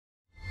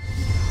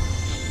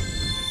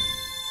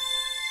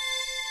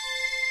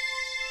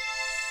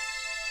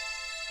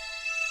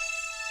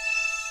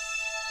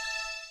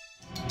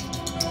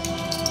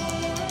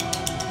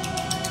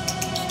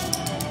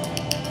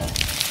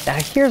Now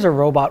here's a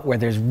robot where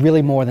there's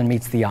really more than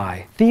meets the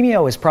eye.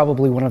 Thymio is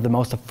probably one of the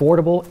most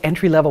affordable,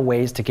 entry-level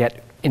ways to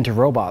get into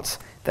robots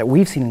that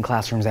we've seen in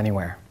classrooms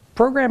anywhere.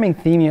 Programming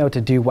Thymio to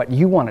do what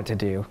you want it to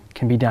do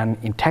can be done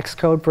in text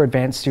code for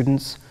advanced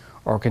students,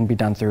 or it can be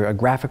done through a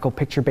graphical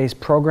picture-based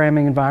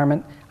programming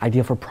environment,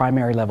 ideal for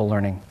primary level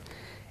learning.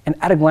 And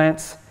at a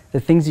glance, the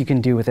things you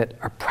can do with it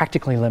are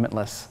practically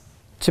limitless.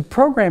 To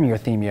program your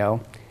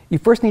Thymio, you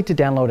first need to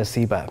download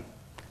Aceba.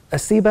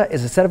 Aceba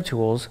is a set of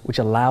tools which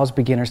allows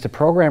beginners to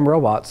program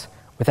robots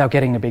without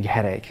getting a big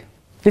headache.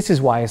 This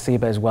is why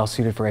Aceba is well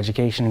suited for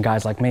education and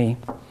guys like me.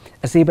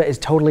 Aceba is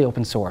totally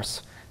open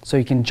source, so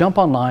you can jump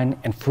online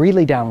and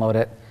freely download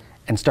it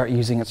and start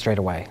using it straight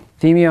away.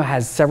 Thymio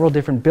has several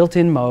different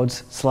built-in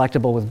modes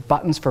selectable with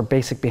buttons for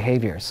basic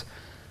behaviors,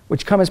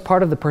 which come as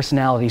part of the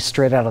personality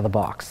straight out of the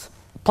box.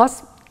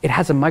 Plus, it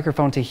has a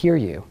microphone to hear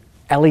you,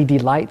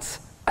 LED lights,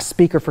 a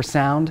speaker for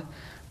sound,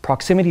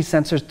 proximity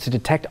sensors to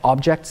detect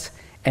objects,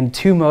 and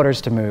 2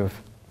 motors to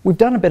move. We've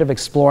done a bit of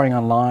exploring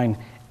online,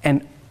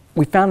 and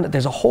we found that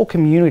there's a whole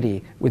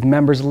community with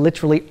members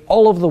literally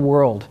all over the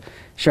world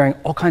sharing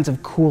all kinds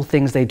of cool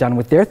things they've done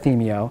with their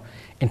Thymio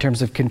in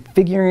terms of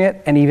configuring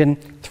it and even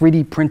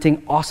 3D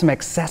printing awesome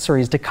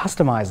accessories to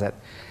customize it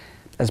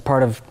as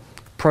part of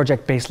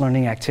project-based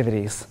learning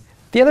activities.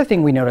 The other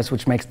thing we noticed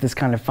which makes this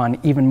kind of fun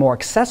even more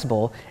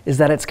accessible is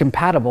that it's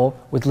compatible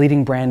with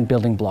leading brand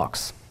building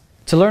blocks.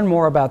 To learn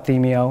more about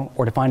Thymio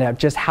or to find out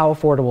just how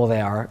affordable they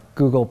are,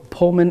 Google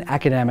Pullman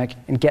Academic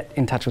and get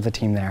in touch with the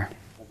team there.